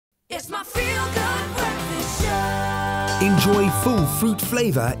Enjoy full fruit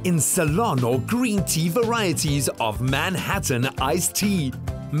flavor in salon or green tea varieties of Manhattan iced tea.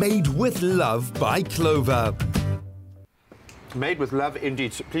 Made with love by Clover. Made with love,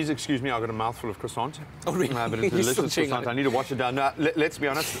 indeed. Please excuse me, I've got a mouthful of croissant. Oh, really? But it's delicious croissant. I need to wash it down. Now, let's be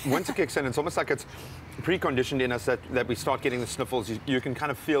honest, winter kicks in. It's almost like it's preconditioned in us that we start getting the sniffles. You can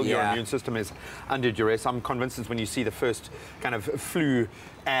kind of feel your immune system is under duress. I'm convinced it's when you see the first kind of flu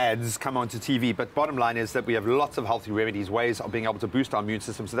ads come onto TV. But bottom line is that we have lots of healthy remedies, ways of being able to boost our immune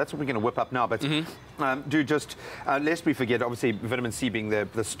system. So that's what we're going to whip up now. But do just, lest we forget, obviously, vitamin C being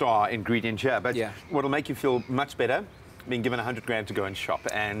the star ingredient here. But what'll make you feel much better, being given 100 grand to go and shop.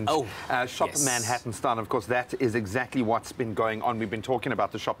 And Shop Manhattan Style, of course, that is exactly what's been going on. We've been talking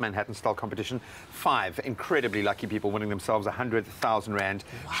about the Shop Manhattan Style competition. 5 incredibly lucky people winning themselves 100,000 rand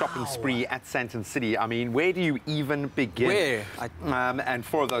shopping spree at Sandton City. I mean, where do you even begin? Where? And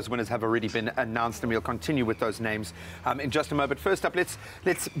 4 of those winners have already been announced, and we'll continue with those names in just a moment. First up,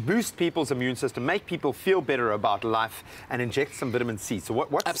 let's boost people's immune system, make people feel better about life, and inject some vitamin C. So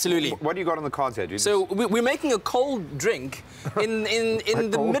what do you got on the cards here, dude? So we're making a cold drink in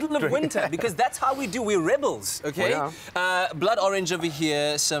the middle of winter, because that's how we do. We're rebels, okay? Blood orange over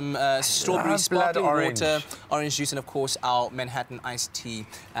here, some strawberry sparkling water, orange juice, and of course our Manhattan iced tea,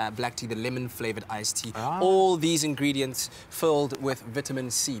 black tea, the lemon flavored iced tea. All these ingredients filled with vitamin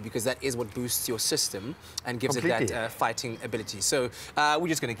C, because that is what boosts your system and gives it that fighting ability. So we're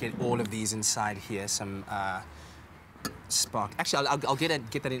just going to get all of these inside here. Some spark. Actually, I'll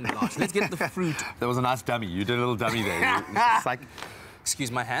get that in last. Let's get the fruit. That was a nice dummy. You did a little dummy there. It's like,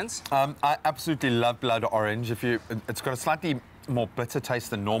 excuse my hands. I absolutely love blood orange. It's got a slightly more bitter taste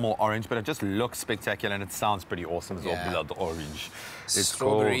than normal orange, but it just looks spectacular and it sounds pretty awesome as well. Blood orange. It's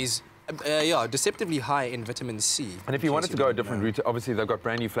strawberries. Deceptively high in vitamin C. And if you wanted to go a different route, obviously they've got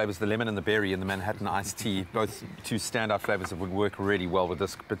brand new flavors, the lemon and the berry and the Manhattan iced tea, both 2 standout flavors that would work really well with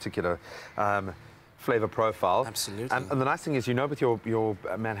this particular flavor profile. Absolutely. And the nice thing is, you know, with your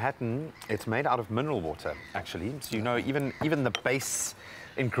Manhattan, it's made out of mineral water, actually. So you know, even the base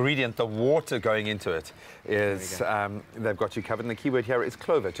ingredient, the water going into it, is they've got you covered. And the keyword here is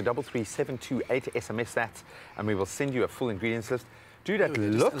Clover to 33728. SMS that, and we will send you a full ingredients list. Dude, that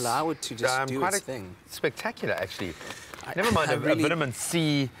looks just allow it to just do quite its thing. Spectacular, actually. Never mind a vitamin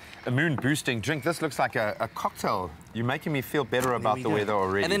C immune boosting drink. This looks like a cocktail. You're making me feel better about the weather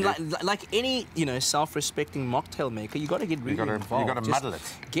already. And then, like any self-respecting mocktail maker, you got to get really involved. You got to muddle it.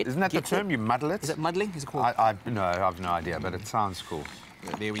 Isn't that the term? You muddle it. Is it muddling? Is it called? No, I have no idea, but it sounds cool.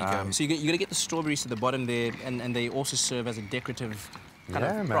 There we go. So you're going to get the strawberries to the bottom there, and they also serve as a decorative.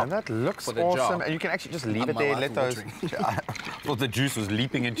 Man, that looks awesome. And you can actually just leave it there, let those. I thought the juice was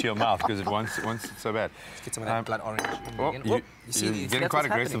leaping into your mouth because it wants it so bad. Let's get some of that blood orange. You're getting quite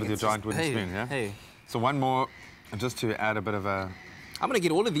aggressive with your giant wooden spoon, yeah? Hey. So one more, just to add a bit of a. I'm going to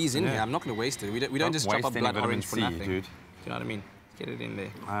get all of these in here. I'm not going to waste it. We don't just chop up blood orange for nothing. Dude. Do you know what I mean? Get it in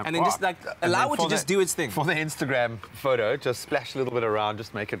there. And then just allow it to just do its thing. For the Instagram photo, just splash a little bit around,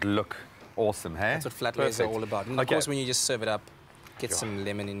 just make it look awesome, hey? That's what flat layers are all about. And of course, when you just serve it up, get some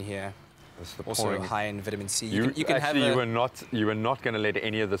lemon in here. Also high in vitamin C. You can actually, have you were not going to let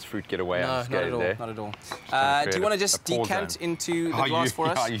any of this fruit get away. No, not at all. There. Not at all. Do you want to just decant into the glass for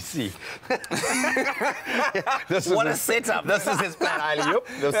us? You see. What a setup. This is his plan,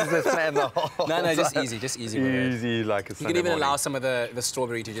 This is his plan the whole No, just easy. Easy, like a Sunday You can even morning. allow some of the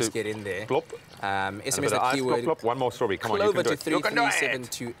strawberry to just get in there. Plop. SMS that keyword. Plop. One more strawberry. Come on, you Clover can do to it.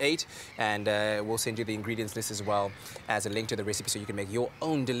 33728, and we'll send you the ingredients list as well as a link to the recipe, so you can make your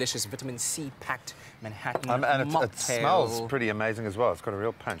own delicious vitamin C packed Manhattan and mocktail. it smells pretty amazing as well. It's got a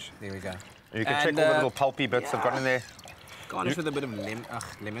real punch. There we go. You can check all the little pulpy bits I've got in there. Garnish with a bit of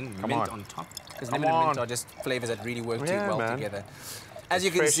lemon mint on top. Because lemon and mint are just flavors that really work well together. As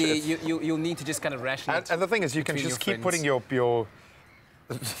you can see, you'll need to just kind of ration it. And the thing is, you can just keep putting your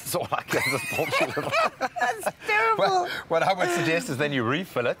That's all I can. That's terrible. What I would suggest is then you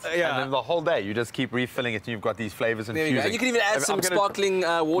refill it, and then the whole day you just keep refilling it, and you've got these flavors infusing. There you go. You can even add some sparkling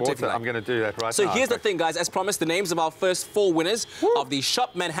water if you like. I'm going to do that right now. So here's the thing, guys. As promised, the names of our first 4 winners of the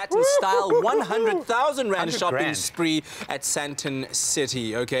Shop Manhattan Style 100,000 Rand shopping spree at Sandton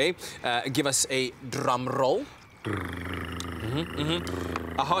City, okay? Give us a drum roll.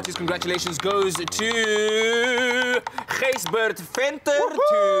 Our heartiest congratulations goes to Gijsbert Venter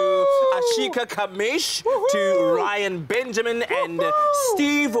to Ashika Kamish to Ryan Benjamin and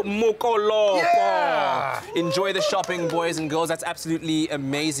Steve Mokolo. Yeah. Enjoy the shopping, boys and girls. That's absolutely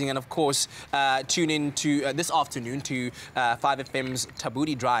amazing. And of course, tune in to this afternoon to 5FM's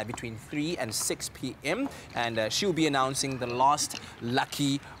Tabooty Drive between 3 and 6 p.m. And she'll be announcing the last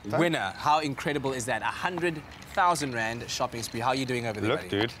lucky winner. How incredible is that? 100,000 Rand shopping spree. How are you doing over there, Look,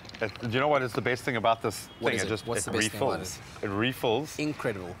 buddy? dude, do you know what is the best thing about this What thing? is it? What's the best thing about it? It refills.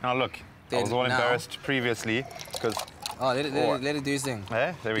 Incredible. Now look, I was all Now- embarrassed previously because... Oh, let it do its thing.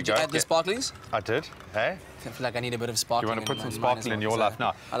 Hey, there we Did go. you add the sparklings? I did. Hey, I feel like I need a bit of you sparkling. want to put some mine as sparkle in well, your so life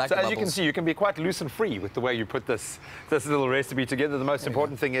now. I like so the as you can bubbles. see, you can be quite loose and free with the way you put this little recipe together. The most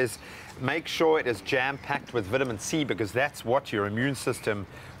important thing is make sure it is jam-packed with vitamin C because that's what your immune system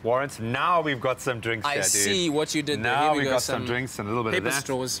warrants. Now we've got some drinks I here, dude. see what you did there. Now Here we we've go, got some drinks and a little bit of paper that.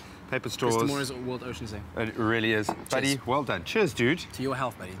 straws. Paper straws. Chris Moores World Oceans Day. It really is. Buddy, well done. Cheers, dude. To your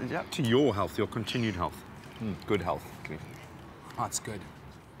health, buddy. Yeah, to your health, your continued health. Good health. Oh, it's good.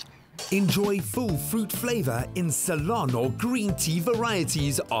 Enjoy full fruit flavor in Ceylon or green tea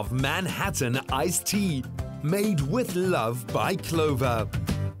varieties of Manhattan iced tea. Made with love by Clover.